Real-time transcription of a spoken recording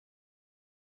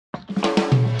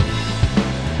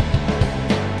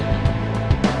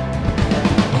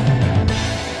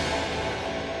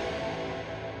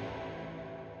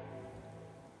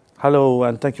Hello,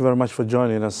 and thank you very much for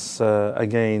joining us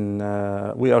again.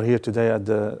 We are here today at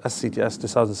the SCTS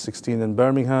 2016 in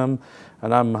Birmingham,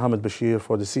 and I'm Mohammed Bashir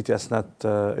for the CTSNet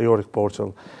Aortic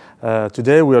portal.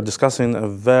 Today we are discussing a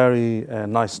very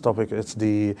nice topic. It's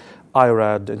the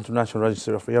IRAD, International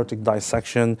Registry of Aortic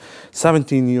Dissection.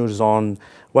 17 years on,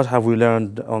 what have we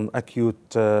learned on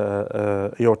acute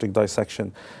aortic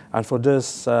dissection? And for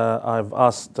this, I've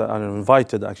asked and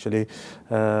invited actually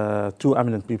two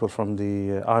eminent people from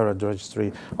the IRAD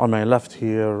registry. On my left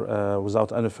here,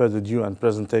 without any further ado and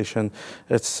presentation,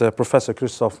 it's Professor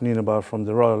Christoph Nienaber from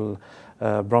the Royal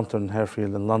Brompton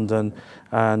Harefield in London,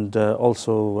 and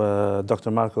also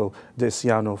Dr. Marco De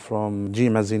Siano from G.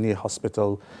 Mazzini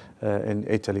Hospital in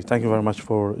Italy. Thank you very much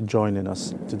for joining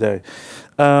us today.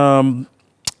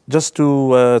 Just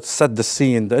to set the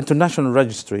scene, the International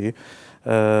Registry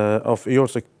of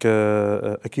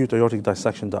Acute Aortic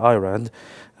Dissection, the IRAD,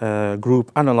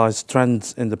 group analyzed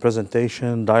trends in the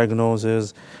presentation,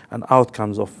 diagnosis, and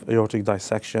outcomes of aortic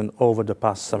dissection over the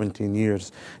past 17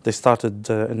 years. They started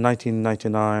in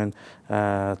 1999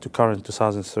 to current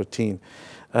 2013.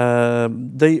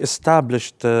 They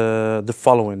established the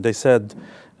following. They said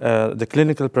the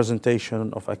clinical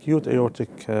presentation of acute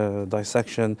aortic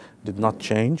dissection did not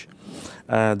change.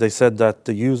 They said that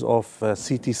the use of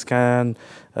CT scan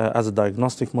as a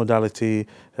diagnostic modality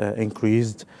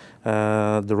increased.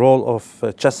 The role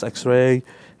of chest X-ray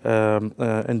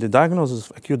in the diagnosis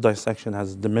of acute dissection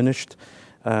has diminished.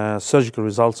 Surgical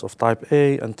results of type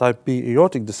A and type B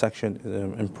aortic dissection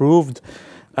improved,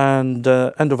 and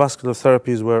endovascular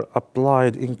therapies were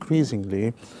applied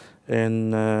increasingly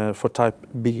for type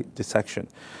B dissection.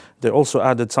 They also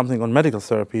added something on medical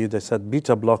therapy. They said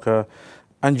beta blocker,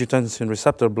 angiotensin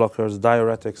receptor blockers,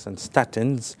 diuretics, and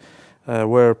statins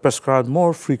were prescribed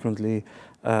more frequently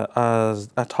as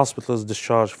at hospitals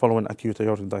discharged following acute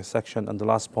aortic dissection. And the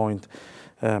last point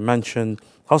mentioned,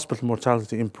 hospital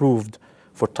mortality improved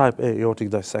for type A aortic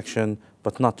dissection,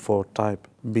 but not for type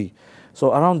B.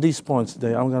 So around these points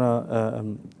today, I'm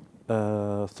going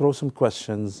to throw some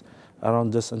questions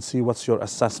around this and see what's your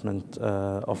assessment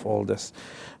of all this.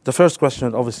 The first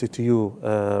question, obviously, to you,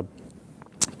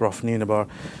 Prof. Nienaber.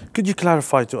 Could you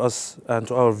clarify to us and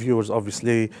to our viewers,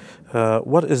 obviously,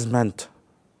 what is meant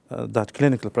that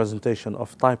clinical presentation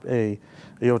of type A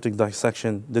aortic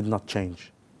dissection did not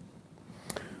change?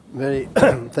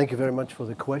 Thank you very much for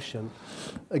the question.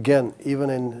 Again, even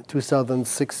in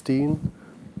 2016,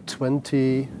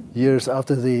 20 years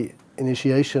after the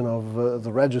initiation of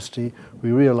the registry,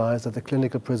 we realized that the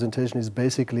clinical presentation is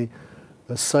basically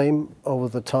the same over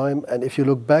the time. And if you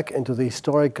look back into the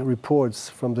historic reports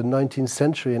from the 19th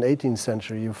century and 18th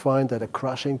century, you find that a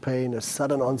crushing pain, a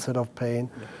sudden onset of pain,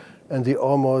 and the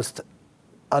almost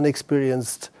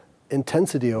unexperienced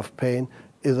intensity of pain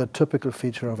is a typical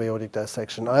feature of aortic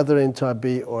dissection, either in type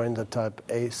B or in the type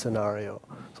A scenario.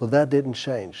 So that didn't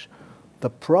change. The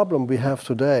problem we have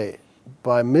today,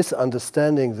 by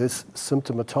misunderstanding this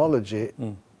symptomatology,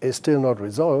 is still not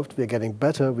resolved. We're getting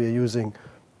better. We're using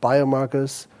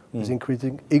biomarkers with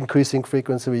increasing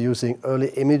frequency. We're using early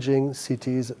imaging,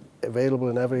 CTs available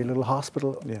in every little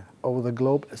hospital over the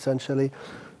globe, essentially.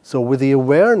 So with the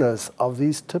awareness of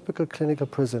these typical clinical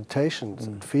presentations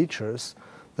and features,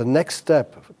 the next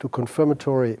step to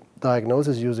confirmatory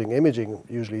diagnosis using imaging,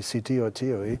 usually CT or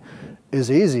TOE, is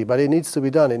easy, but it needs to be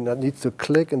done. It needs to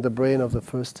click in the brain of the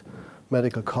first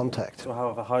medical contact. So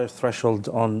have a higher threshold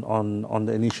on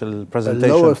the initial presentation.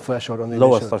 A lower threshold on the initial.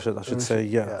 Lower threshold, I should say,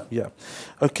 yeah.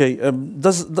 Okay,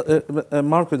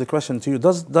 Marco, the question to you,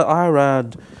 does the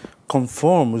IRAD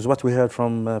conform with what we heard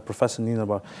from Professor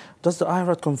Nienaber? Does the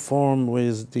IRAD conform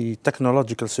with the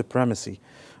technological supremacy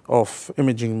of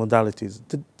imaging modalities?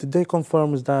 Did they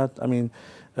conform with that? I mean,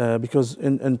 because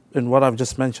in what I've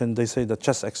just mentioned, they say that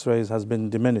chest X-rays has been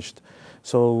diminished.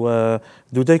 So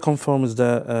do they conform with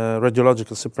the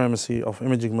radiological supremacy of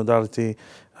imaging modality?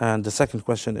 And the second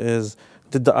question is,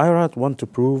 did the IRAD want to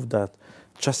prove that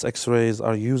chest X-rays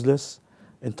are useless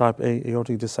in type A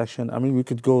aortic dissection? I mean, we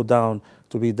could go down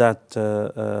to be that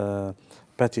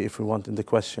petty if we want in the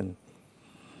question.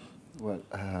 Well,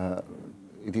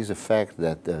 it is a fact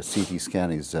that CT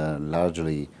scan is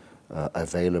largely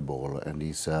available and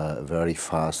is a very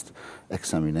fast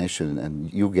examination,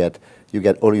 and you get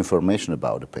all information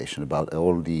about the patient, about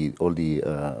all the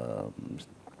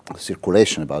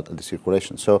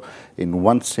circulation. So in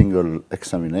one single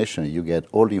examination, you get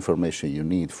all the information you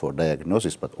need for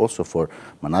diagnosis, but also for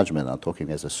management. I'm talking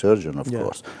as a surgeon, of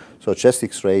course. So chest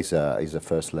X-rays is a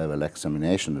first-level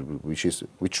examination,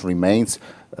 which remains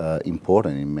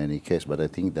important in many cases. But I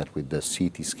think that with the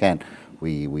CT scan,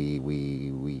 we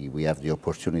have the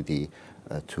opportunity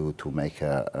to make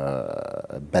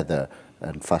a better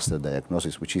and faster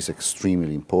diagnosis, which is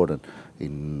extremely important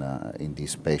in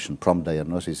this patient. Prompt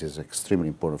diagnosis is extremely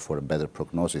important for a better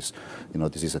prognosis. You know,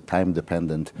 this is a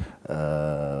time-dependent,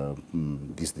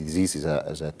 this disease is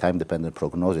a time-dependent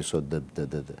prognosis, so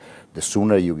the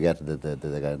sooner you get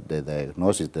the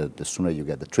diagnosis, the sooner you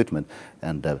get the treatment,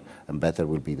 and better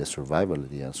will be the survival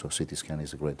at the end. So CT scan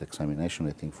is a great examination,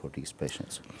 I think, for these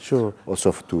patients. Sure.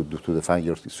 Also to define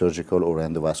your surgical or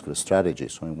endovascular strategy.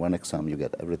 So in one exam you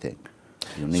get everything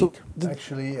you need. So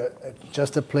actually,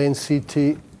 just a plain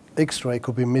CT X-ray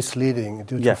could be misleading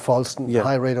due to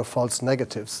high rate of false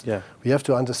negatives. Yeah. We have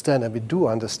to understand, and we do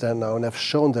understand now, and have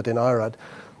shown that in IRAD,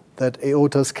 that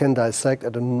aortas can dissect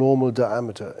at a normal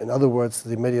diameter. In other words,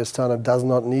 the mediastinum does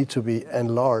not need to be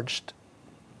enlarged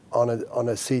on a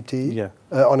CT,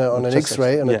 on an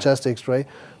X-ray, on a chest X-ray,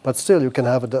 but still you can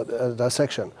have a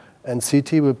dissection. And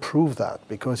CT will prove that,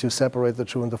 because you separate the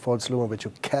true and the false lumen, which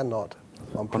you cannot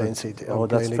on plain CT. Oh,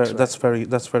 that's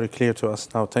very clear to us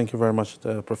now. Thank you very much,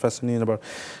 Professor Nienaber.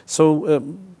 So,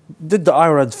 did the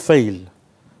IRAD fail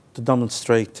to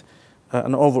demonstrate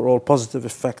an overall positive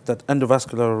effect that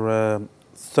endovascular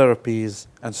therapies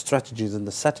and strategies in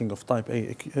the setting of type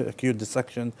A acute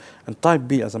dissection and type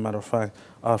B, as a matter of fact,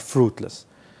 are fruitless?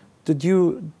 Did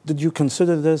you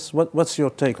consider this? What's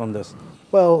your take on this?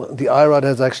 Well, the IRAD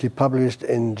has actually published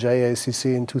in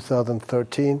JACC in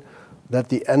 2013 that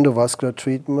the endovascular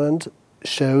treatment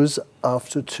shows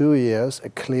after 2 years a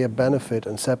clear benefit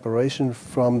and separation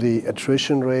from the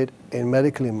attrition rate in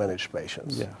medically managed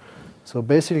patients. Yeah. So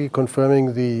basically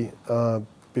confirming the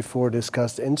before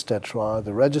discussed INSTEAD trial,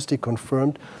 the registry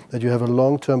confirmed that you have a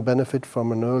long-term benefit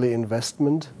from an early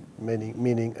investment,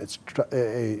 meaning it's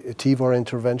a TEVAR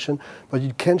intervention, but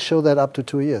you can't show that up to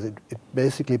 2 years. It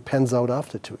basically pans out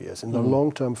after 2 years in the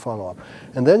long-term follow-up.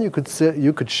 And then you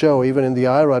could show, even in the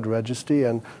IRAD registry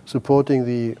and supporting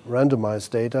the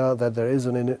randomized data, that there is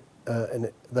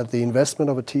that the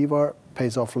investment of a TEVAR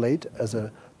pays off late as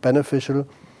a beneficial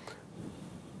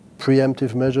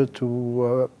preemptive measure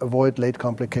to avoid late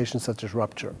complications such as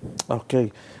rupture.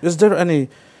 Okay. Is there any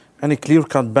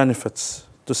clear-cut benefits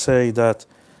to say that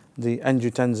the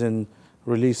angiotensin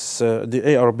release, the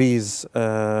ARBs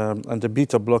and the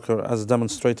beta blocker, as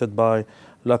demonstrated by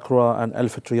Lacroix and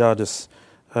Elfetriadis,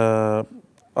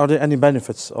 are there any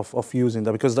benefits of using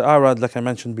that? Because the IRAD, like I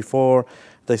mentioned before,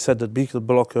 they said that beta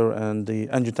blocker and the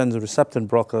angiotensin receptor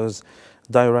blockers,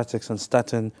 diuretics and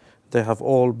statin, they have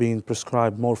all been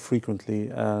prescribed more frequently,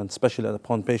 and especially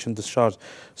upon patient discharge.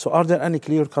 So are there any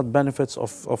clear-cut benefits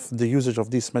of the usage of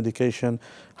this medication?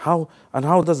 How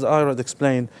does the IRAD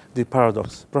explain the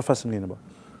paradox? Professor Nienaber.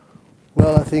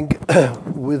 Well, I think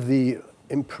with the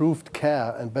improved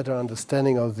care and better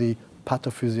understanding of the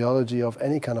pathophysiology of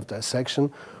any kind of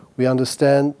dissection, we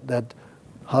understand that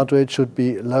heart rate should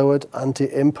be lowered,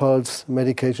 anti-impulse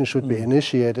medication should be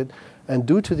initiated, and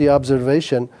due to the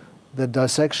observation the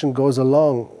dissection goes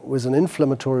along with an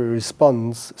inflammatory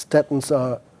response, statins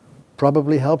are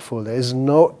probably helpful. There is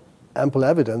no ample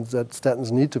evidence that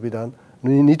statins need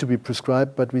to be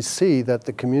prescribed, but we see that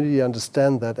the community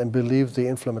understand that and believe the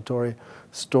inflammatory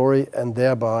story and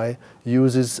thereby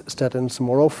uses statins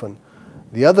more often.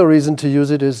 The other reason to use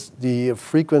it is the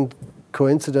frequent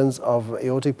coincidence of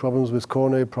aortic problems with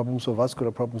coronary problems or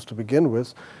vascular problems to begin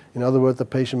with. In other words, the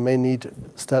patient may need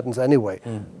statins anyway.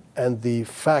 And the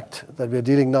fact that we're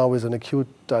dealing now with an acute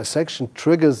dissection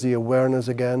triggers the awareness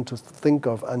again to think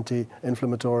of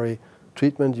anti-inflammatory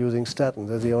treatment using statins.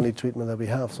 That's the only treatment that we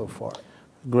have so far.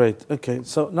 Great. Okay,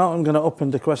 so now I'm going to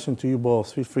open the question to you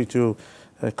both. Feel free to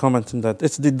comment on that.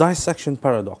 It's the dissection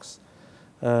paradox.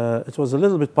 It was a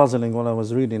little bit puzzling when I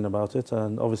was reading about it,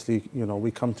 and obviously, you know,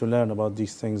 we come to learn about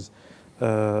these things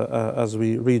as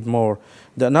we read more.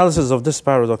 The analysis of this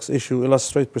paradox issue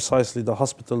illustrates precisely the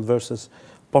hospital versus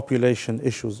population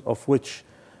issues, of which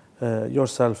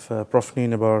yourself, Prof.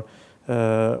 Nienaber,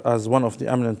 as one of the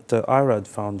eminent IRAD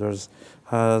founders,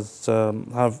 have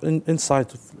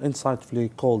insightfully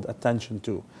called attention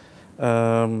to.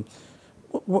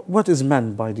 What is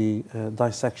meant by the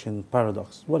dissection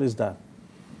paradox? What is that?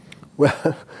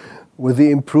 Well, with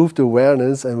the improved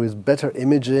awareness and with better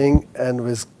imaging and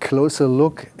with closer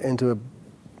look into a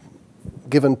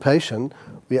given patient,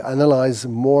 we analyze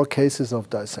more cases of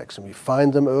dissection. We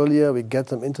find them earlier, we get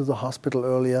them into the hospital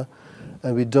earlier,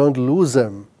 and we don't lose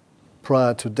them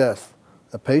prior to death.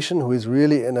 A patient who is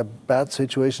really in a bad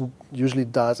situation usually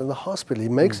dies in the hospital. He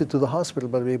makes it to the hospital,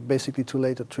 but we're basically too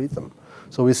late to treat them.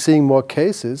 So we're seeing more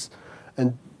cases,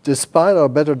 and despite our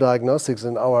better diagnostics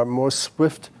and our more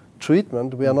swift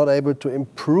treatment, we are not able to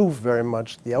improve very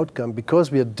much the outcome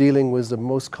because we are dealing with the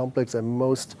most complex and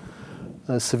most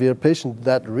severe patient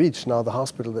that reach now the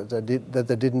hospital that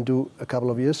they didn't do a couple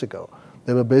of years ago.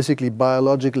 They were basically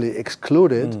biologically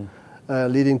excluded,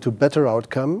 leading to better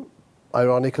outcome,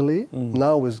 ironically.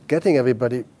 Now with getting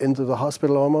everybody into the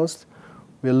hospital almost,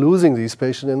 we're losing these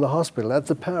patients in the hospital.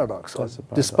 That's a paradox.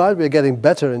 Despite we're getting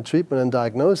better in treatment and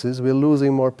diagnosis, we're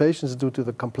losing more patients due to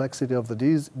the complexity of the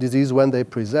disease when they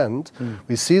present.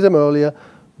 We see them earlier,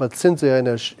 but since they're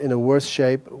in a worse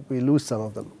shape, we lose some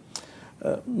of them.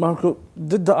 Marco,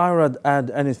 did the IRAD add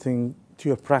anything to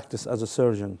your practice as a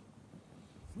surgeon?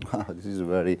 This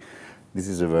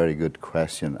is a very good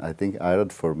question. I think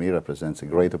IRAD for me represents a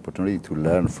great opportunity to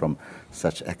learn from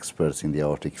such experts in the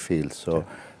aortic field. So.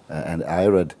 And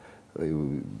IRAD,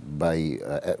 by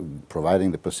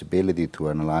providing the possibility to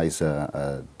analyze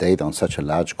data on such a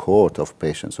large cohort of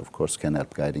patients, of course, can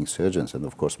help guiding surgeons and,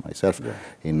 of course, myself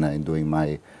in doing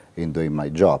my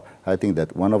job. I think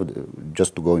that one of the,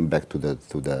 just going back to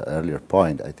the earlier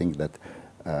point, I think that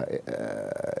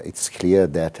it's clear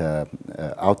that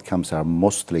outcomes are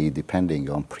mostly depending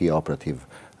on preoperative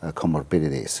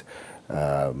comorbidities.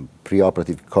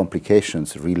 Preoperative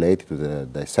complications related to the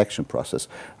dissection process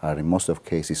are in most of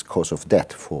cases cause of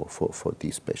death for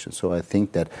these patients. So I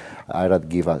think that IRAD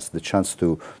gives us the chance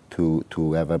to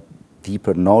have a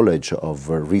deeper knowledge of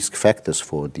risk factors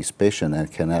for this patient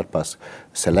and can help us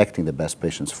selecting the best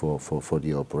patients for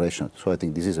the operation. So I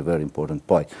think this is a very important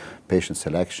point. Patient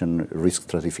selection, risk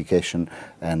stratification,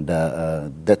 and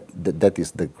that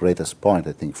is the greatest point,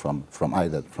 I think, from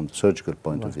IRAD, from the surgical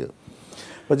point of view.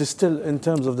 But it's still, in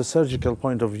terms of the surgical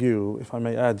point of view, if I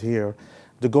may add here,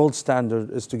 the gold standard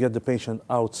is to get the patient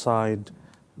outside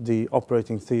the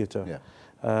operating theater,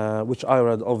 which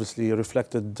IRAD obviously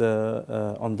reflected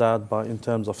on that in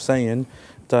terms of saying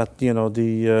that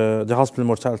the hospital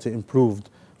mortality improved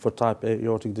for type A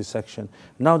aortic dissection.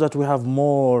 Now that we have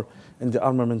more in the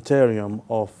armamentarium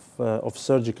of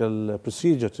surgical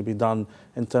procedure to be done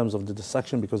in terms of the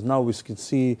dissection, because now we can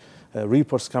see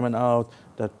reports coming out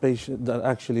that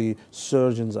actually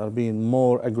surgeons are being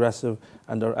more aggressive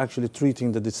and are actually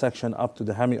treating the dissection up to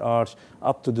the hemi-arch,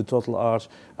 up to the total arch,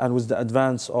 and with the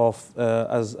advance of,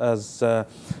 as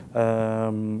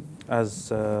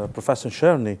Professor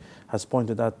Cherney has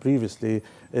pointed out previously,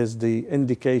 is the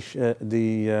indication,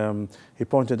 he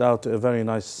pointed out a very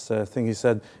nice thing. He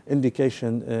said,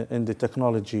 indication in the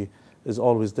technology is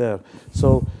always there.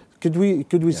 So could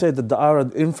we say that the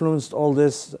IRAD influenced all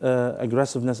this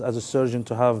aggressiveness as a surgeon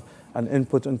to have an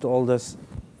input into all this?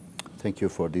 Thank you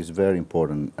for this very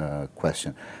important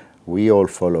question. We all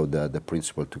follow the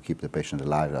principle to keep the patient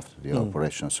alive after the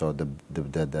operation. So the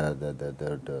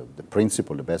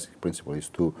principle, the basic principle is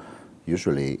to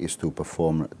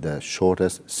perform the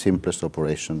shortest, simplest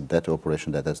operation that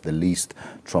has the least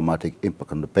traumatic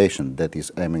impact on the patient, that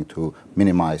is aiming to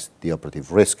minimize the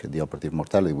operative risk, the operative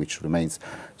mortality, which remains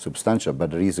substantial.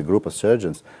 But there is a group of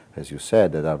surgeons, as you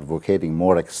said, that are advocating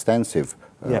more extensive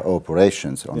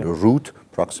operations on the root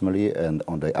proximally and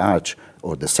on the arch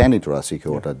or the semi-thoracic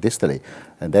aorta distally.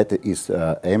 And that is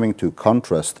aiming to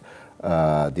contrast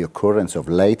the occurrence of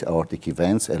late aortic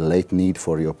events and late need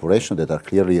for reoperation that are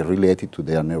clearly related to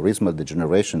the aneurysmal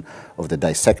degeneration of the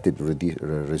dissected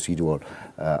residual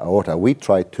aorta. We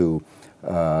try to,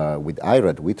 with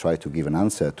IRAD, we try to give an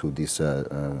answer to this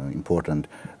important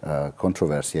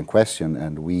controversy and question,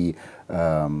 and we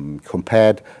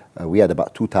compared, we had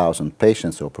about 2,000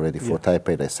 patients operated for type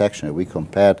A dissection. We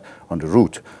compared on the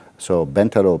root. So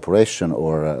bentalo operation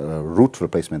or root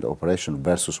replacement operation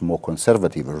versus more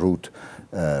conservative root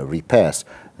repairs.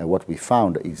 And what we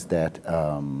found is that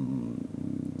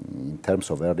in terms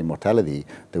of early mortality,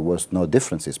 there was no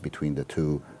differences between the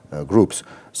two groups,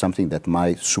 something that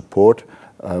might support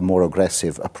a more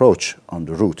aggressive approach on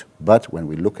the root. But when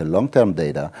we look at long-term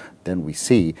data, then we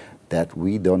see that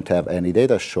we don't have any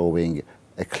data showing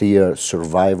a clear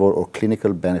survival or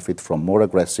clinical benefit from more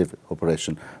aggressive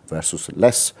operation versus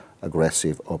less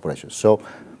aggressive operations. So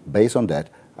based on that,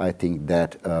 I think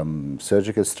that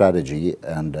surgical strategy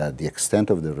and the extent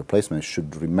of the replacement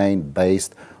should remain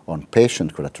based on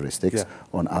patient characteristics,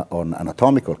 on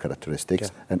anatomical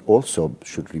characteristics, and also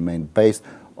should remain based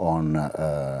on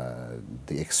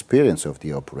the experience of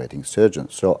the operating surgeon.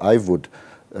 So I would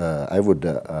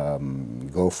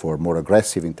go for more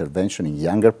aggressive intervention in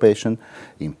younger patients,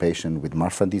 in patients with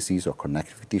Marfan disease or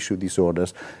connective tissue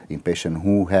disorders, in patients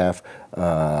who have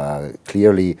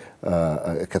clearly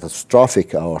a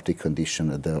catastrophic aortic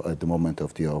condition at the moment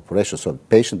of the operation. So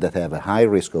patients that have a high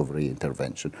risk of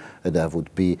reintervention, that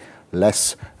would be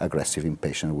less aggressive in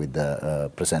patients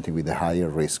with presenting with a higher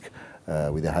risk.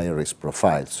 With a higher risk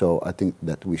profile. So I think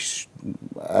that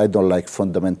I don't like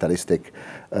fundamentalistic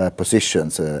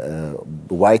positions,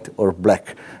 white or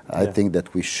black. I think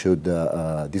that we should,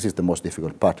 this is the most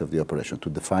difficult part of the operation, to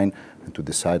define and to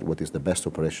decide what is the best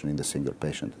operation in the single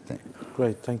patient, I think.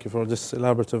 Great, thank you for this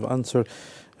elaborative answer.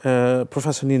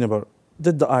 Professor Nienaber,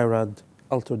 did the IRAD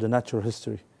alter the natural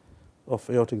history of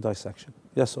aortic dissection?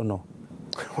 Yes or no?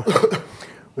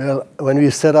 Well, when we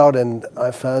set out, and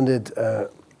I founded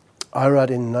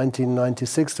IRAD in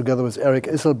 1996 together with Eric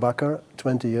Isselbacher,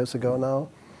 20 years ago now,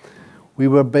 we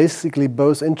were basically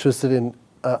both interested in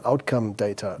outcome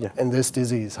data in this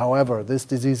disease. However, this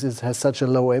disease has such a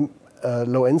low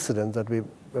incidence that we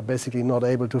were basically not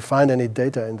able to find any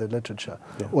data in the literature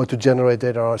or to generate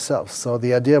data ourselves. So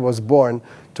the idea was born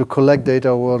to collect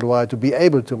data worldwide to be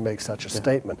able to make such a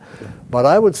statement. But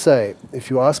I would say, if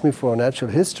you ask me for a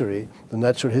natural history, the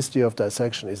natural history of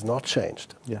dissection is not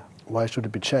changed. Why should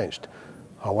it be changed?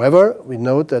 However, we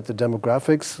note that the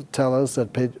demographics tell us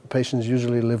that patients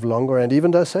usually live longer, and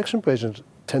even dissection patients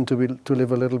tend to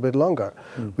live a little bit longer.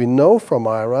 We know from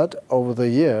IRAD over the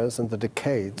years and the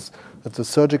decades that the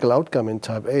surgical outcome in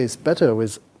type A is better,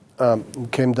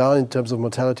 came down in terms of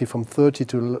mortality from 30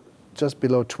 to just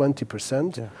below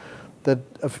 20%, that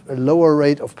a lower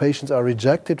rate of patients are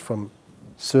rejected from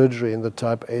surgery in the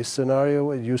type A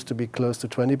scenario. It used to be close to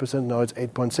 20%, now it's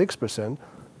 8.6%.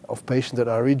 Of patients that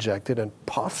are rejected and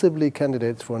possibly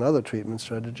candidates for another treatment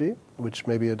strategy, which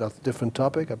may be a different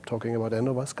topic. I'm talking about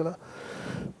endovascular.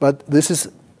 But this is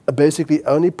basically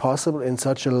only possible in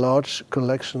such a large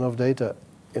collection of data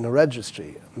in a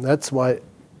registry. And that's why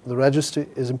the registry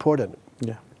is important.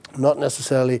 Not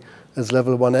necessarily as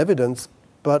level 1 evidence,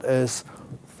 but as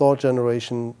thought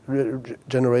generating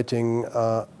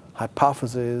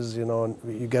hypotheses. You know,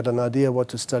 you get an idea what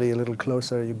to study a little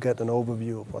closer, you get an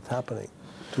overview of what's happening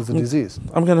to the disease.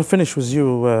 I'm going to finish with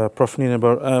you, Prof.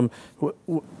 Nienaber.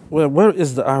 Where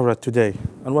is the IRAD today,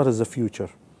 and what is the future?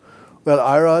 Well,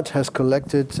 IRAD has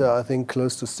collected, I think,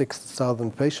 close to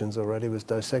 6,000 patients already with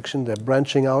dissection. They're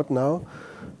branching out now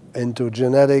into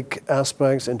genetic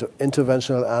aspects, into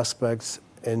interventional aspects,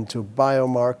 into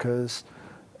biomarkers,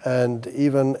 and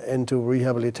even into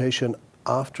rehabilitation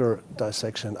after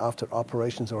dissection, after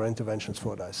operations or interventions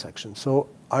for dissection. So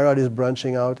IRAD is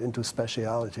branching out into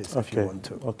specialities, if you want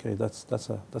to. Okay,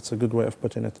 that's a good way of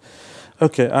putting it.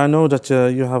 Okay, I know that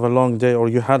you have a long day, or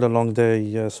you had a long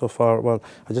day so far. Well,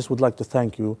 I just would like to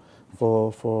thank you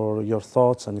for your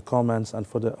thoughts and comments, and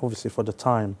obviously for the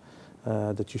time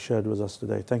that you shared with us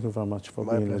today. Thank you very much for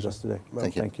being with us today.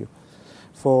 Thank you.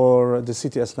 For the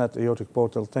CTSNet Aortic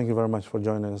Portal, thank you very much for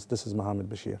joining us. This is Mohammed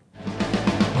Bashir.